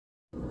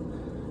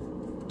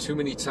Too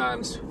many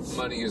times,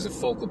 money is a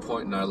focal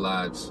point in our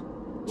lives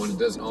when it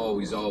doesn't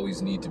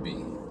always need to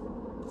be.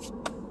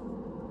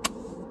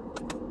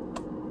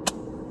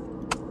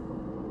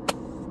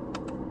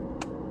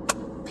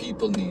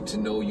 People need to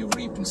know you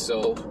reap and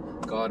sow.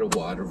 Gotta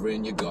water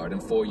in your garden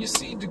for your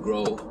seed to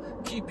grow.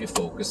 Keep your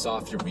focus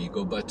off your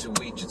ego, but to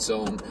each its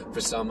own. For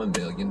some, $1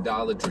 million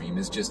dream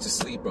is just a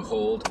sleeper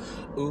hold.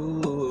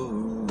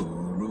 Ooh,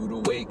 rude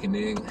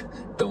awakening.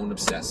 Don't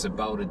obsess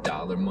about a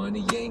dollar,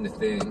 money ain't a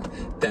thing.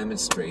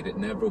 Demonstrate it,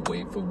 never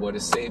wait for what a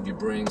savior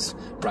brings.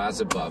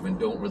 Rise above and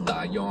don't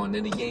rely on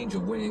any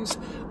angel wings.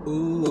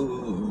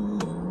 Ooh,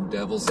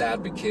 devil's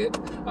advocate.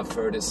 I've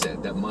heard it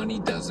said that money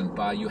doesn't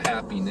buy you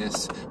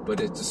happiness, but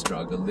it's a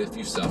struggle if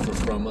you suffer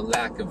from a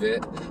lack of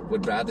it.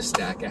 Would rather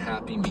stack a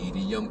happy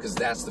medium, cause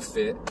that's the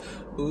fit.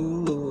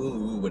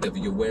 Ooh, whatever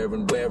you're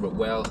wearing, wear it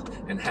well,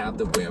 and have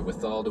the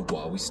wherewithal to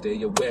always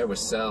stay aware of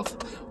self.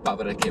 Why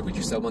would I care what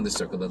you sell when the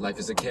circle of life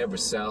is a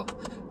carousel?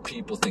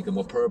 People thinking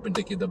we're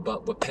perpendicular,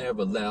 but we're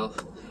parallel.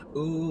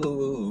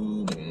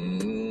 Ooh,